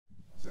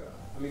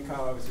I mean,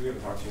 Kyle, obviously we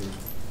haven't talked to you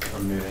in a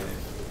minute.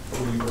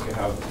 When you look at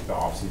how the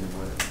offseason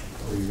went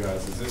for you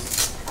guys, is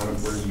this kind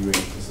of where you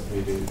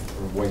anticipated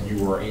or what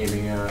you were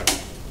aiming at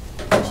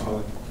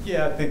personally?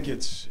 Yeah, I think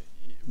it's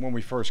when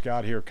we first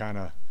got here, kind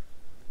of,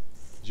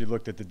 as you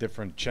looked at the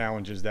different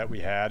challenges that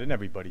we had, and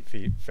everybody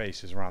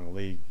faces around the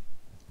league,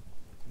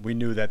 we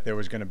knew that there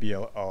was going to be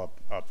a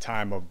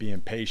time of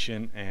being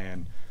patient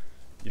and,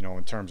 you know,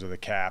 in terms of the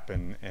cap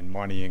and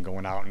money and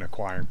going out and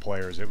acquiring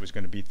players, it was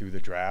going to be through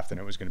the draft, and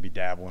it was going to be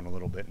dabbling a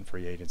little bit in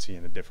free agency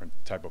in a different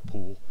type of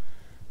pool.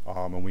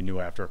 And we knew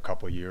after a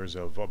couple of years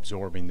of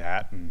absorbing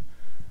that and,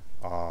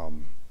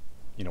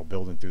 you know,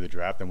 building through the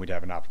draft, then we'd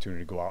have an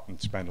opportunity to go out and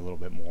spend a little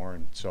bit more.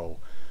 And so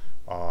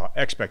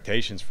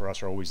expectations for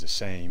us are always the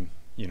same.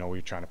 You know,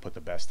 you're trying to put the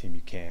best team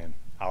you can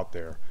out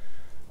there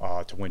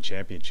to win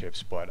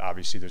championships, but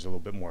obviously there's a little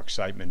bit more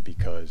excitement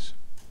because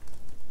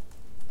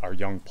our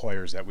young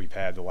players that we've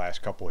had the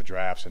last couple of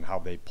drafts and how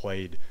they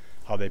played,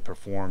 how they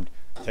performed,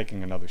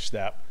 taking another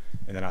step,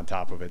 and then on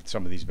top of it,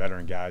 some of these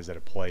veteran guys that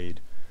have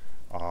played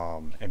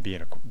and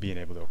being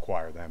able to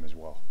acquire them as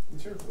well. In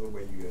terms of the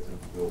way you guys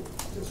have built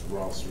this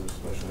roster,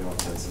 especially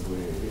offensively,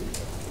 do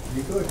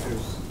you feel like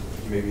there's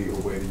maybe a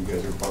way that you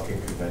guys are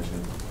bucking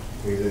convention?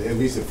 Because at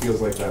least it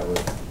feels like that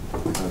with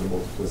the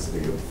multiplicity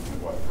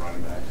of What,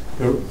 running back?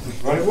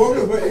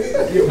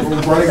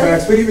 Running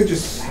backs, but even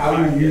just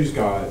how you use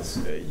guys.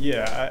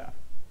 Yeah,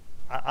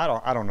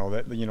 I don't know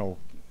that, you know,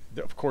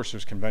 of course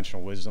there's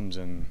conventional wisdoms,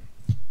 and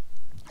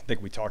I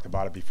think we talked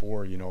about it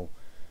before, you know,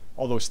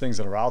 all those things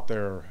that are out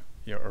there,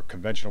 you know, are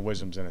conventional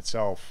wisdoms in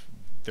itself.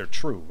 They're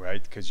true,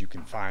 right? Because you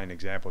can find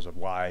examples of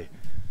why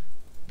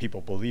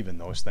people believe in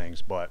those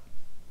things, but,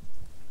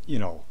 you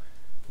know,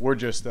 we're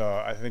just,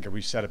 I think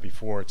we said it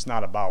before, it's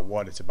not about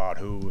what, it's about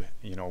who.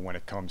 You know, when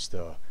it comes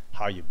to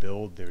how you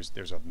build,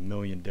 there's a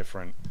million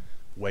different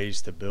ways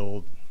to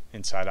build,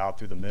 inside out,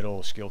 through the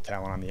middle, skill,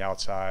 talent on the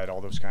outside, all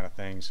those kind of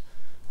things.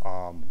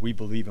 We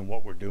believe in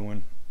what we're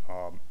doing.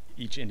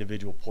 Each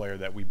individual player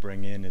that we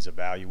bring in is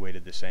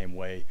evaluated the same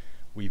way.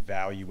 We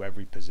value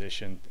every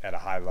position at a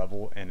high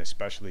level, and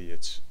especially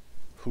it's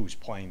who's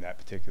playing that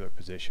particular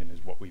position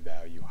is what we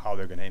value, how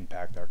they're going to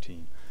impact our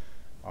team.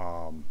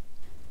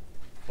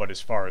 But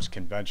as far as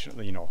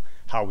conventionally, you know,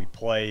 how we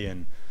play,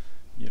 and,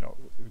 you know,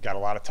 we've got a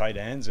lot of tight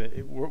ends.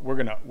 We're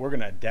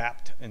gonna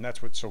adapt, and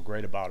that's what's so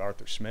great about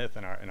Arthur Smith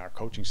and our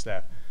coaching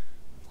staff.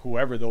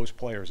 Whoever those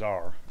players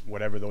are,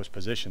 whatever those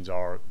positions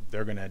are,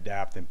 they're going to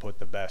adapt and put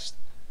the best,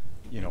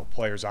 you know,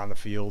 players on the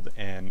field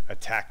and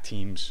attack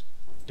teams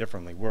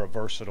differently.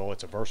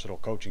 It's a versatile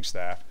coaching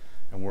staff,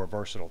 and we're a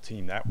versatile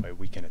team. That way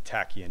we can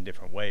attack you in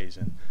different ways,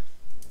 and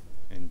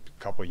in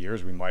a couple of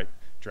years we might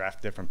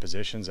draft different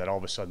positions that all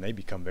of a sudden they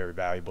become very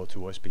valuable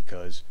to us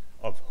because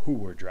of who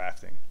we're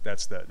drafting.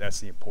 That's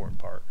the important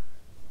part.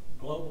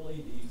 Globally,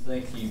 do you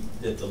think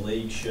that the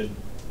league should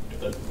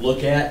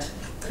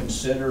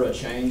consider a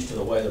change to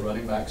the way the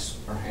running backs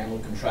are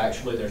handled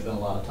contractually? There's been a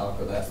lot of talk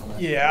of that.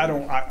 Yeah,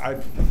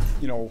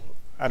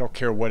 I don't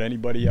care what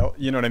anybody else,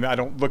 you know what I mean? I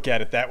don't look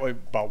at it that way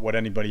about what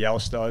anybody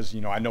else does.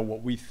 You know, I know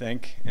what we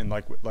think, and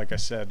like I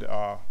said,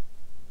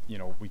 you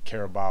know, we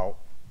care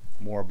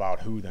more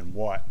about who than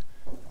what.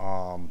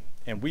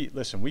 And we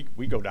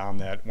go down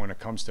that when it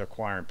comes to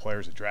acquiring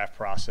players, the draft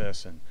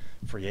process and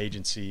free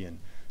agency and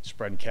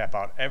spreading cap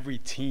out. Every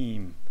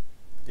team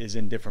is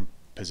in different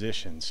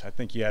positions. I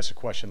think you asked a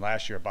question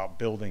last year about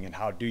building and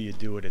how do you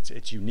do it.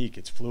 It's unique,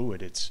 it's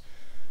fluid, it's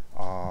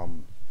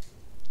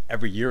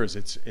every year is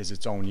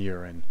its own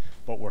year,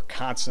 but we're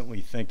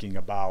constantly thinking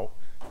about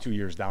 2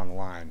 years down the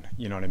line,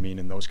 you know what I mean,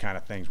 and those kind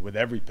of things with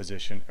every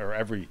position or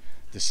every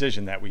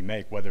decision that we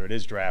make, whether it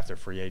is draft or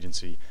free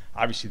agency.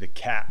 Obviously the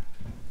cap,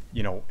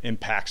 you know,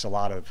 impacts a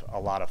lot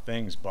of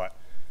things, but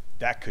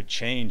that could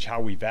change.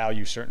 How we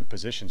value certain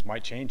positions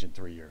might change in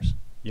 3 years,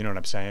 you know what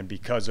I'm saying,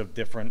 because of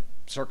different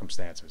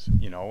circumstances,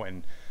 you know.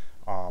 And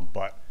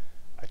but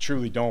I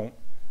truly don't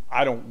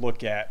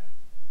look at,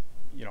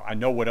 you know, I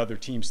know what other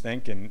teams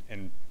think, and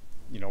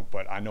you know,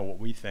 but I know what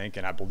we think,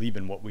 and I believe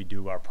in what we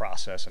do, our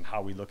process, and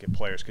how we look at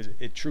players, because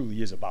it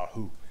truly is about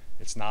who.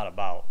 It's not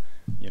about,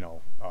 you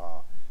know,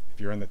 if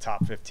you're in the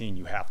top 15,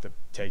 you have to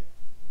take,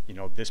 you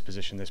know, this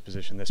position, this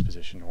position, this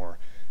position, or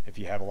if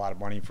you have a lot of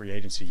money in free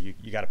agency,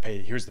 you got to pay.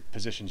 Here's the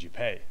positions you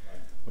pay.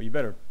 Well, you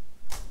better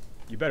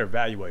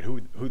evaluate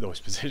who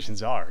those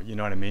positions are. You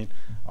know what I mean?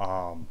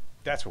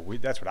 That's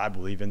what I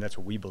believe in. That's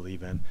what we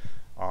believe in.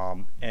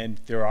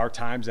 And there are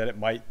times that it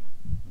might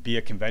be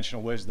a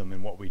conventional wisdom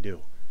in what we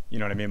do. You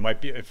know what I mean?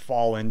 It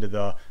fall into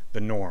the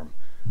norm.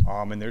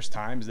 And there's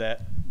times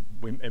that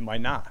it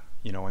might not.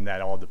 You know, and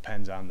that all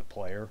depends on the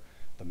player,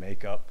 the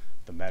makeup,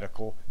 the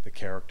medical, the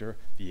character,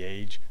 the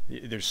age.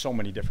 There's so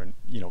many different,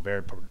 you know,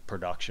 varied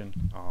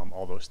production,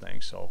 all those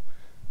things. So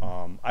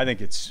I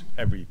think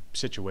every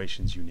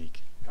situation's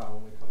unique. Kyle,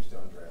 when it comes to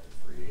undrafted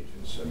free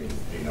agents, I mean,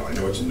 you know, I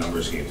know it's a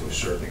numbers game to a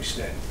certain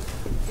extent,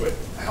 but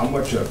how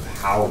much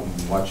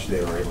they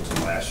are able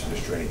to last through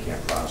this training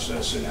camp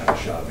process and have a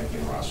shot at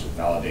making a roster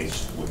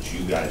validates what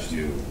you guys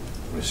do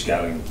from a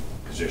scouting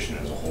position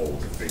as a whole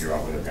to figure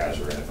out whether guys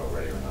are NFL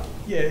ready or not?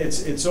 Yeah,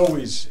 it's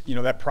always, you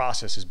know, that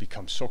process has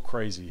become so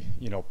crazy,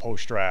 you know,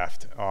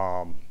 post-draft.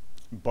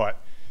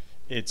 But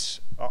it's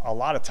a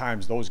lot of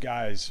times those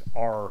guys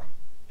are,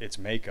 it's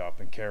makeup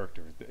and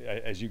character.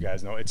 As you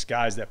guys know, it's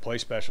guys that play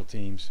special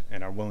teams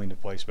and are willing to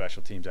play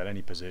special teams at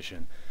any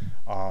position,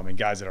 and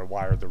guys that are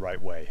wired the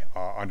right way,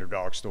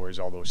 underdog stories,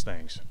 all those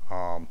things.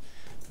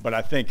 But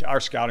I think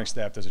our scouting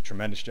staff does a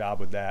tremendous job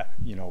with that.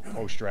 You know,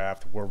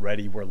 post-draft, we're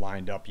ready, we're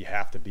lined up. You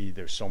have to be.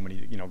 There's so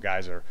many, you know,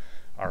 guys are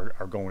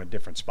going to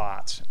different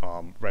spots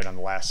right on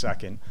the last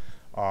second.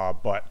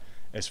 But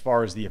as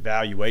far as the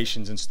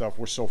evaluations and stuff,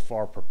 we're so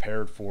far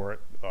prepared for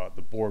it.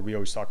 The board, we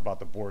always talk about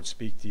the board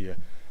speak to you.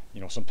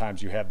 You know,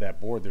 sometimes you have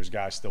that board, there's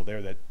guys still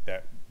there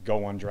that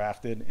go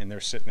undrafted, and they're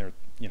sitting there,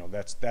 you know,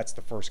 that's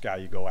the first guy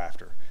you go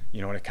after.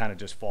 You know, and it kind of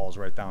just falls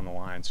right down the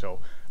line. So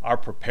our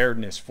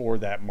preparedness for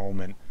that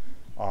moment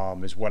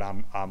is what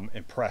I'm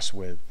impressed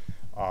with.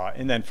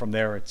 And then from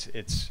there,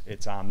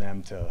 it's on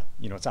them to,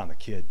 you know, it's on the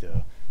kid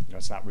to, you know,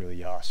 it's not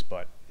really us,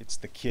 but it's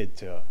the kid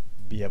to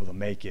be able to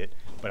make it.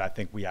 But I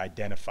think we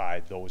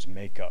identified those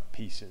makeup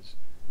pieces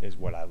is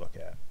what I look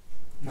at.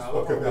 You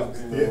spoke about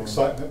the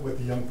excitement with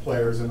the young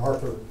players, and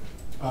Arthur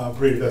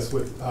greeted us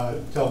with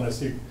telling us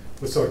he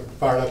was so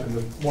fired up in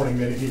the morning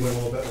meeting he went a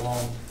little bit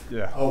long.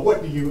 Yeah.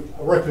 What do you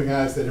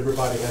recognize that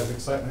everybody has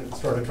excitement at the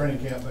start of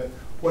training camp, but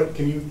what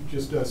can you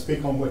just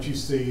speak on what you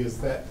see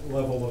as that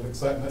level of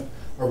excitement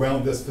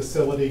around this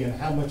facility, and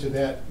how much of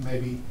that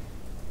maybe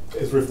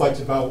is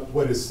reflected by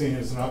what is seen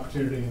as an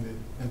opportunity in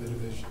the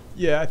division?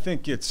 Yeah, I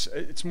think it's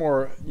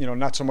more, you know,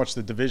 not so much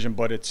the division,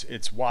 but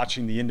it's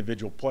watching the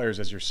individual players,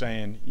 as you're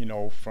saying, you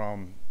know,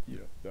 from,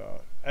 you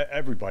know,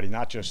 everybody,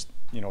 not just,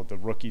 you know, the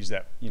rookies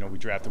that, you know, we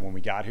drafted when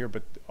we got here,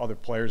 but other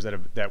players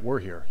that were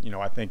here. You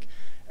know, I think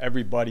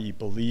everybody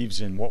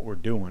believes in what we're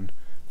doing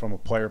from a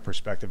player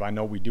perspective. I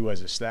know we do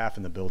as a staff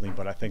in the building,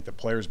 but I think the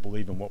players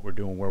believe in what we're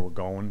doing, where we're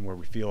going, where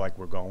we feel like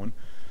we're going.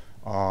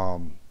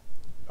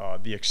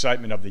 The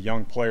excitement of the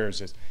young players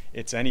is,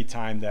 it's any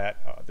time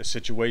that the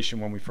situation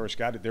when we first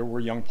got it, there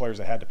were young players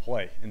that had to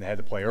play, and they had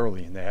to play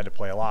early, and they had to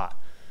play a lot.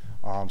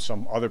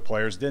 Some other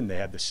players didn't. They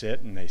had to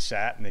sit, and they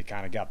sat, and they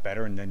kind of got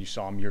better, and then you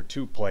saw them year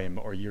two play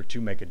or year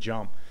two make a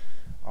jump.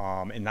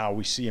 And now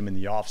we see them in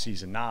the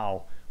offseason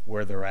now,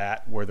 where they're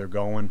at, where they're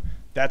going.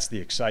 That's the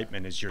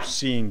excitement, is you're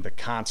seeing the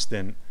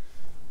constant,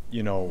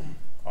 you know,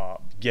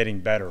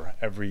 getting better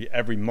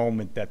every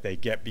moment that they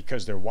get,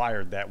 because they're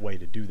wired that way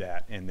to do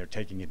that, and they're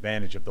taking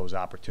advantage of those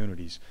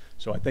opportunities.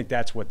 So I think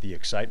that's what the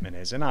excitement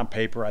is. And on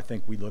paper, I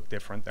think we look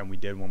different than we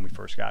did when we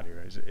first got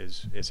here,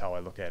 is how I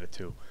look at it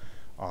too.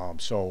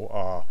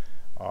 You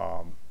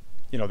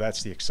know,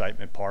 that's the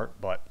excitement part.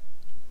 But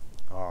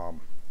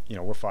you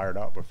know, we're fired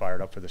up. We're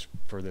fired up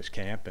for this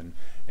camp and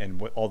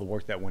all the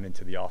work that went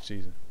into the off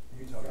season.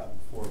 You talked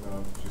before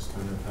about just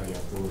kind of how you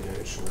have to look at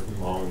it short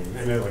and long, and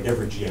I know like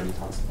every GM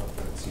talks about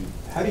that too.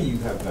 How do you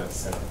have that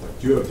set up? Like,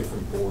 do you have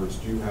different boards?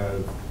 Do you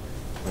have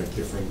like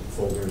different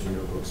folders, or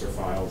notebooks, or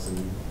files? And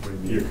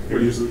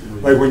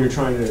when you're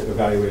trying to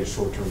evaluate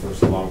short-term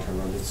versus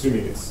long-term, I'm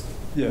assuming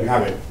you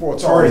have it. Well,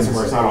 it's already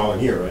somewhere. It's not all in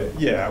here, right?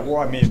 Yeah. Well,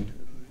 I mean,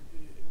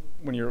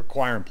 when you're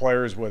acquiring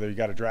players, whether you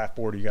got a draft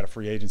board or you got a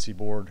free agency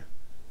board,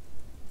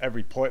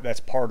 every play that's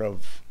part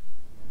of.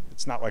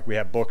 It's not like we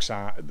have books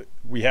on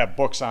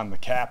the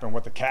cap and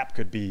what the cap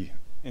could be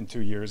in 2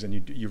 years,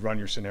 and you run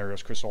your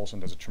scenarios. Chris Olsen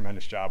does a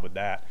tremendous job with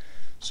that.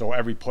 So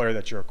every player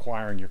that you're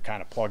acquiring, you're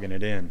kind of plugging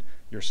it in,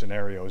 your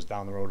scenarios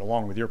down the road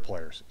along with your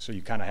players. So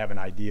you kind of have an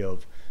idea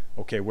of,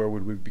 okay, where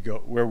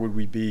would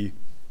we be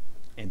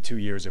in 2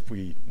 years if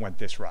we went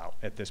this route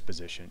at this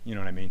position? You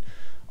know what I mean?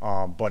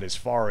 But as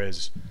far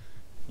as,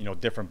 you know,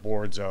 different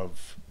boards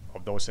of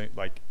those things,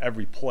 like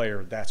every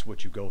player, that's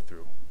what you go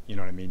through. You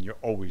know what I mean? You're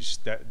always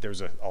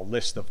there's a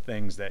list of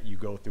things that you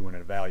go through in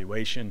an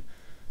evaluation,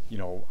 you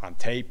know, on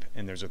tape,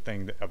 and there's a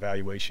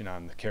evaluation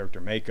on the character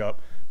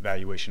makeup,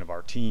 evaluation of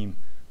our team.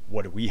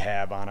 What do we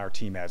have on our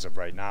team as of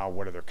right now?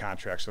 What do their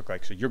contracts look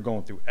like? So you're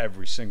going through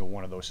every single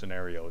one of those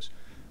scenarios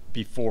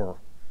before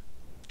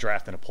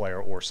drafting a player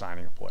or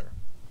signing a player.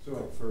 So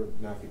like for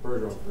Matthew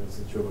Bergeron, for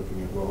instance, you're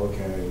looking at, well,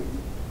 okay,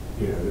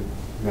 you know,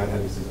 Matt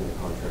Henderson's in a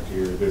contract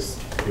here, this,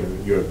 you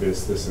know, you have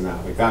this and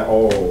that. Like that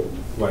all,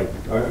 like,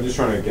 I'm just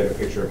trying to get a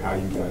picture of how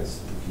you guys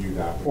view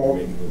that. Well,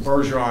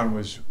 Bergeron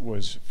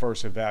was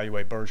first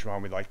evaluate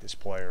Bergeron. We like this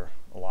player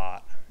a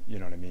lot. You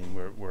know what I mean?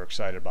 We're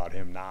excited about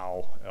him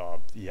now.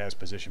 He has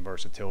position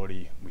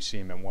versatility. We see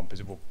him in one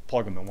position. We'll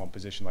plug him in one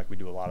position like we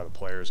do a lot of the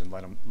players, and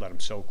let him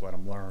soak, let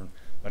him learn,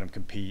 let him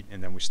compete,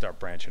 and then we start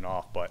branching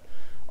off. But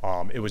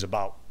it was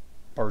about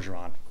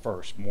Bergeron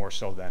first, more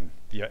so than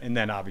and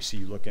then obviously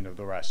you look into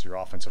the rest of your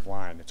offensive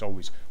line.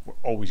 We're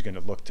always going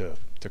to look to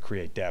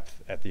create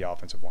depth at the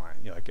offensive line,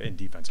 you know, like in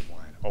defensive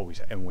line,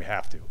 always, and we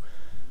have to.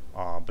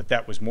 But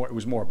it was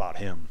more about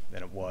him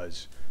than it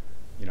was,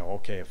 you know,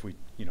 okay, if we,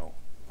 you know,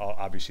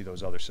 obviously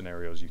those other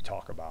scenarios you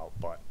talk about,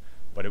 but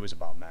it was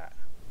about Matt.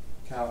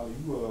 Kyle,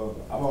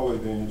 I've always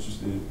been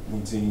interested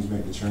when teams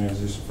make the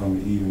transition from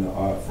the even to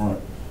odd front.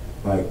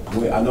 Like,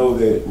 I know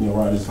that, you know,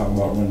 Ryan is talking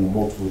about running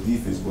multiple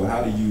defense, but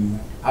how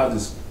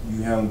does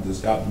you handle the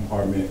scouting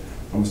department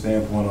from a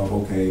standpoint of,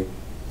 okay,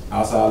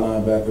 outside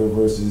linebacker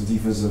versus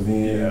defensive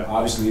end? Yeah.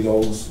 Obviously,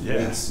 those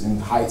weights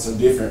and heights are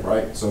different,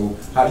 right? So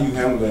how do you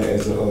handle that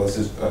as a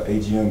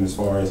AGM as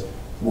far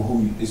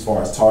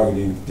as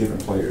targeting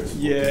different players?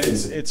 Yeah,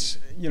 it's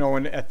you know,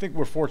 and I think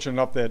we're fortunate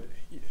enough that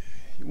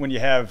when you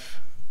have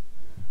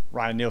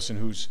Ryan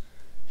Nielsen,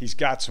 he's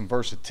got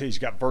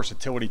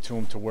versatility to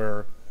him to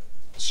where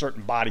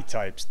certain body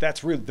types,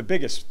 that's really the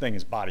biggest thing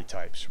is body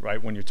types,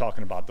 right? When you're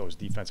talking about those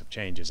defensive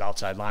changes,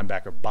 outside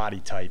linebacker body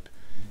type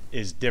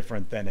is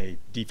different than a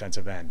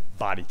defensive end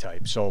body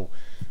type. So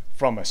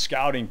from a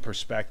scouting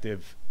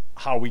perspective,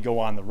 how we go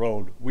on the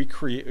road, we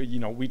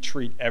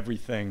treat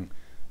everything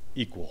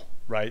equal,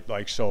 right?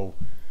 Like, so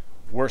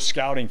we're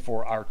scouting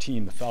for our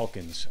team, the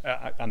Falcons,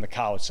 on the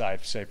college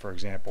side, say, for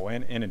example,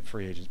 and in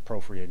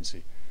pro free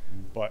agency.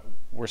 But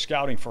we're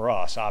scouting for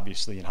us,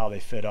 obviously, and how they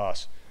fit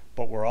us.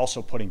 But we're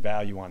also putting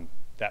value on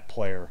that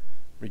player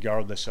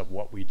regardless of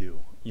what we do.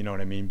 You know what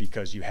I mean?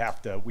 Because we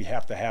have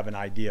to have an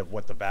idea of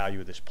what the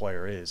value of this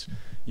player is,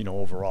 you know,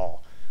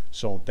 overall.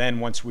 So then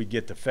once we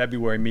get to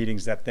February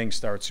meetings, that thing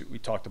starts, we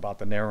talked about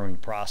the narrowing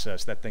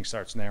process, that thing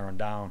starts narrowing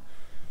down.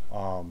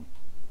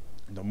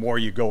 The more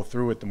you go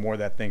through it, the more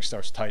that thing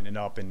starts tightening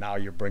up, and now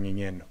you're bringing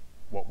in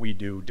what we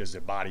do. Does the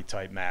body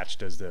type match?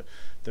 Does the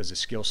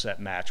skill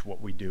set match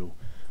what we do?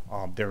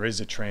 There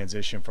is a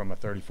transition from a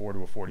 34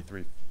 to a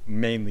 43,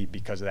 mainly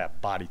because of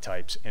that body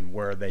types and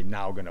where are they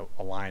now going to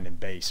align and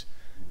base.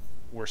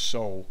 There's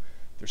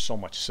so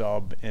much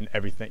sub and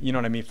everything. You know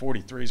what I mean?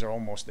 43s are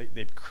almost,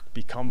 they've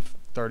become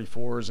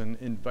 34s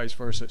and vice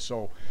versa.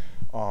 So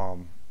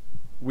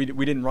we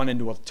didn't run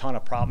into a ton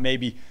of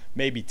problems.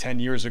 Maybe 10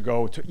 years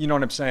ago, you know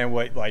what I'm saying?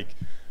 Like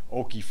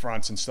Okie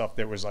fronts and stuff,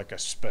 there was like a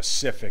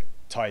specific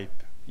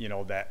type, you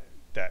know, that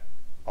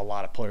a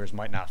lot of players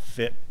might not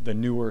fit the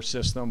newer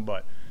system,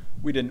 but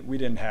we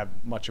didn't have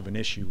much of an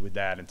issue with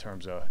that in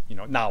terms of, you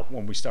know, now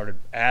when we started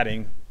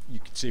adding, you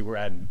can see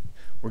we're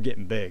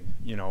getting big,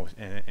 you know,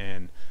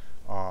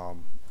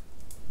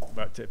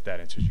 but if that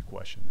answers your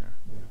question there.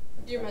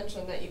 You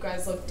mentioned that you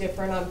guys look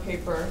different on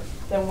paper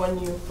than when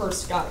you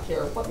first got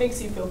here. What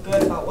makes you feel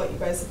good about what you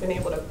guys have been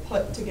able to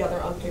put together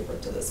on paper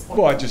to this point?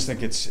 Well, I just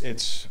think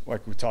it's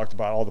like we talked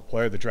about, all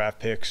the draft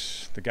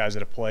picks, the guys that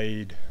have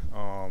played,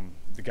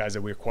 the guys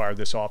that we acquired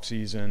this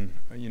offseason,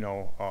 you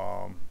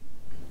know,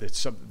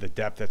 the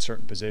depth at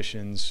certain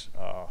positions.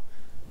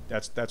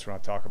 That's what I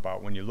talk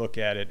about. When you look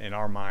at it in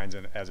our minds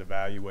and as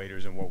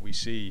evaluators and what we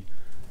see,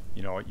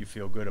 you know, you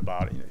feel good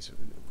about it.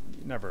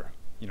 You never,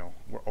 you know,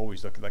 we're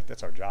always looking, like,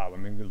 that's our job. I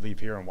mean, we leave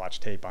here and watch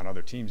tape on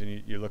other teams,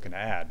 and you're looking to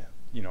add,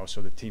 you know,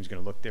 so the team's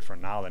going to look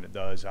different now than it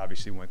does,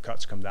 obviously, when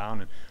cuts come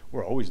down, and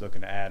we're always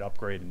looking to add,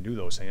 upgrade, and do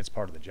those things. It's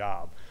part of the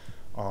job.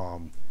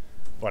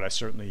 But I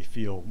certainly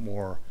feel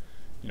more,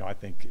 you know, I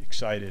think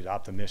excited,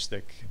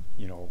 optimistic,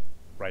 you know,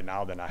 right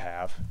now than I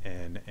have,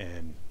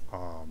 and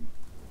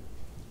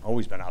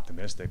always been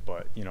optimistic,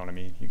 but you know what I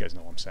mean? You guys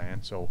know what I'm saying.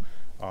 So,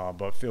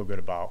 but feel good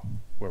about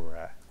where we're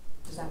at.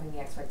 Does that mean the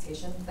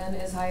expectation then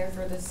is higher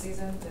for this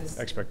season?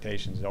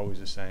 Expectations is always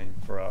the same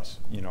for us.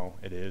 You know,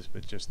 it is,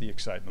 but just the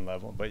excitement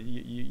level. But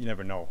you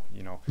never know.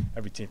 You know,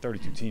 every team,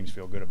 32 teams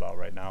feel good about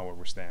right now where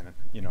we're standing.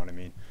 You know what I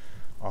mean?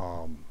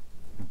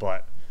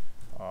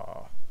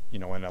 You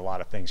know, and a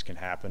lot of things can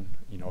happen,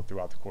 you know,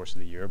 throughout the course of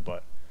the year,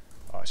 but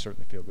I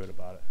certainly feel good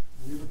about it.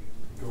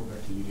 Go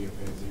back to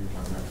UDFA that you were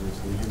talking about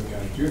first.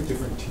 Do you have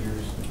different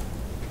tiers?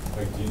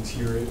 Like, do you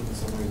tier it in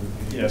some way?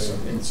 Yes,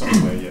 in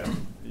some way, yeah.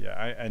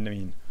 Yeah, I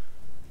mean,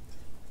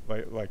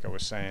 like I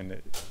was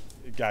saying,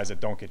 guys that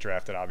don't get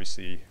drafted,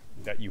 obviously,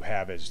 that you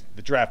have as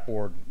the draft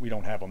board, we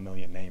don't have a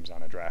million names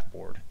on a draft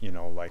board. You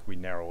know, like, we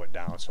narrow it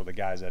down. So the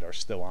guys that are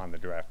still on the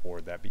draft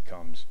board, that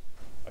becomes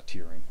a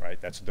tiering, right?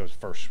 That's those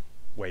first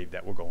wave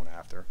that we're going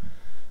after.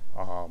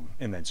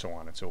 And then so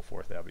on and so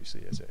forth,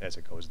 obviously, as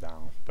it goes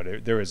down.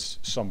 But there is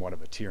somewhat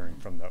of a tiering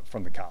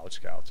from the college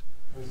scouts.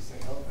 I was just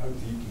saying, how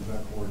deep does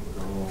that board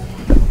go?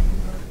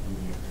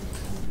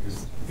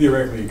 Because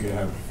theoretically, you could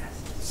have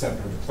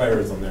 700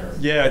 players on there.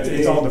 Yeah,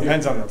 it all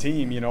depends on the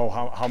team. You know,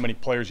 how many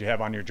players you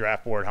have on your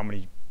draft board, how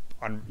many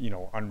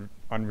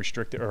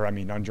unrestricted, or I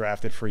mean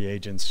undrafted free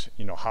agents.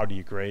 You know, how do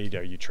you grade?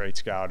 Are you trade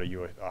scout? Are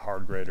you a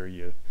hard grader?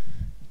 You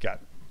got,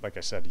 like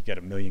I said, you get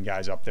a million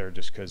guys up there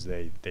just because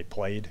they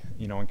played,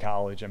 you know, in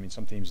college. I mean,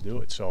 some teams do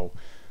it. So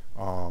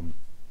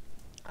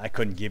I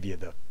couldn't give you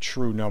the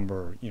true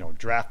number, you know,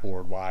 draft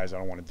board wise. I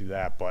don't want to do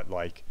that, but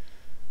like,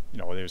 you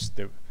know,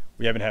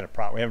 we haven't had a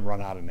problem. We haven't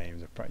run out of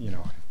names. You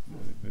know,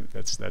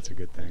 that's a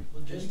good thing.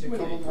 Just a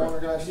couple more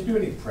guys. Do you do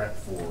any prep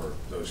for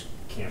those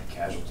camp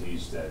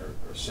casualties that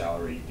are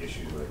salary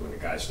issues, like when the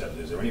guy steps in?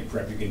 Is there any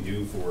prep you can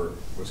do for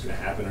what's going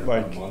to happen in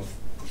about a month?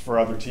 For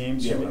other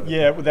teams?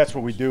 Yeah, well, that's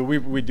what we do.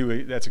 We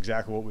do. That's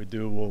exactly what we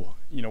do. We'll,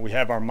 you know, we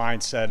have our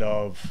mindset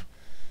of,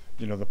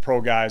 you know, the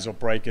pro guys will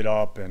break it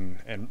up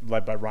and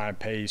led by Ryan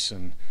Pace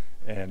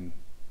and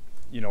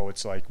you know,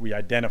 it's like we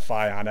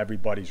identify on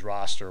everybody's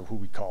roster who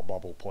we call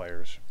bubble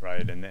players,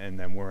 right? And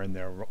then we're in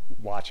there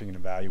watching and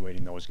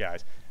evaluating those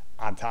guys.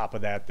 On top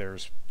of that,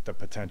 there's the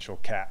potential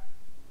cap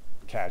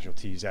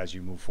casualties as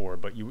you move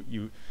forward. But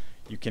you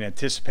can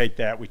anticipate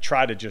that. We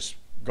try to just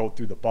go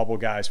through the bubble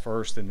guys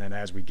first, and then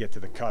as we get to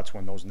the cuts,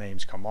 when those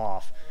names come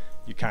off,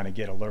 you kind of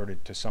get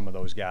alerted to some of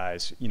those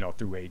guys, you know,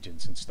 through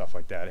agents and stuff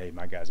like that. Hey,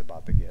 my guy's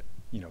about to get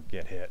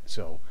hit.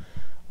 So,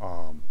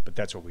 but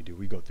that's what we do.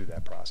 We go through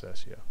that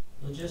process, yeah.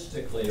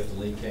 Logistically, if the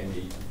league came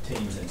to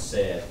teams and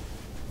said,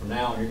 from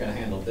now on, you're going to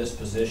handle this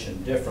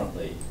position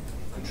differently,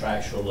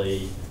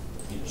 contractually,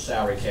 you know,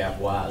 salary cap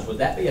wise, would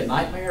that be a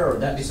nightmare, or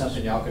would that be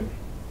something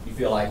you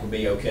feel like would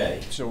be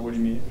okay? So what do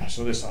you mean?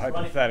 So this is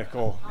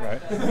hypothetical, right?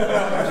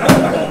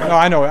 No,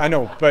 I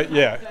know, but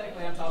yeah.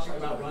 Hypothetically, I'm talking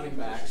about running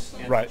backs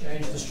and Right. to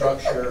change the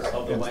structure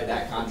of the way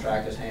that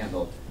contract is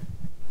handled.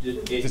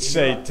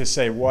 To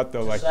say what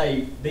though, like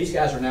Say these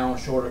guys are now on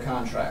shorter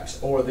contracts,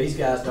 or these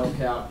guys don't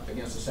count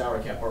against the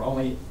salary cap, or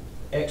only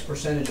X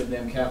percentage of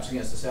them counts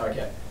against the salary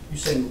cap. You've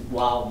seen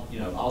wild, you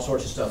know, all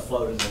sorts of stuff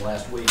floated in the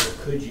last week.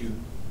 But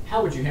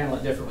how would you handle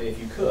it differently if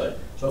you could?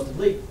 So if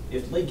the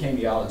league came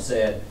to y'all and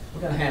said, we're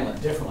going to handle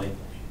it differently,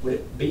 would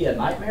it be a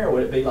nightmare, or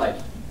would it be like,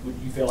 would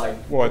you feel like?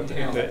 well, you can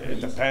handle it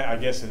easy? depends. I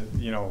guess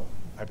you know,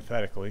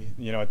 hypothetically,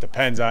 you know, it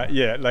depends on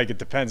it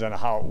depends on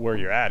where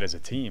you're at as a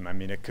team. I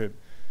mean, it could.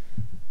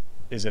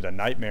 Is it a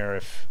nightmare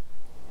if?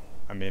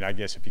 I mean, I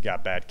guess if you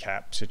got bad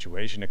cap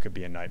situation, it could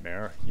be a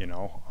nightmare. You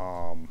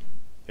know,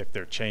 if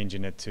they're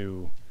changing it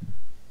to,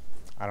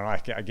 I don't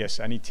know. I guess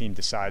any team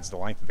decides the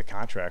length of the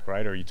contract,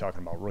 right? Or are you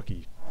talking about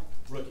rookie?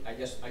 Rookie, I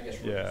guess.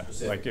 Yeah,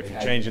 specifically, like if you're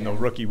how you changing the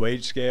handle it. rookie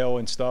wage scale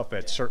and stuff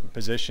at certain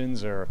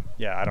positions, or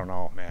I don't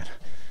know, man.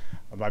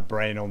 My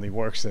brain only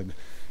works in,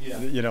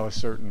 you know, a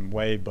certain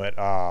way, but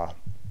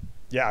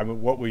yeah, I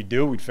mean, what we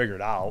do, we'd figure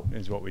it out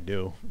is what we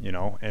do, you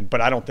know. But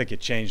I don't think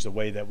it changed the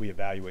way that we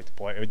evaluate the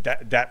player.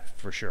 That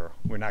for sure,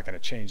 we're not going to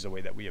change the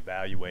way that we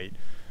evaluate.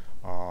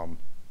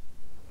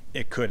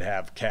 It could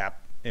have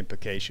cap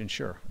implications,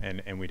 sure,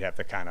 and we'd have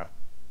to kind of,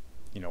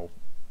 you know,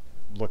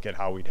 look at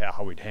how we'd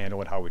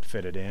handle it, how we'd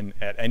fit it in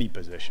at any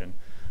position,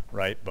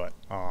 right? But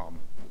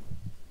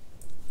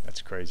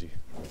that's crazy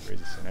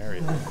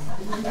scenario.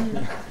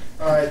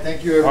 All right,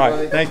 thank you, All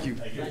everybody. right, thank you.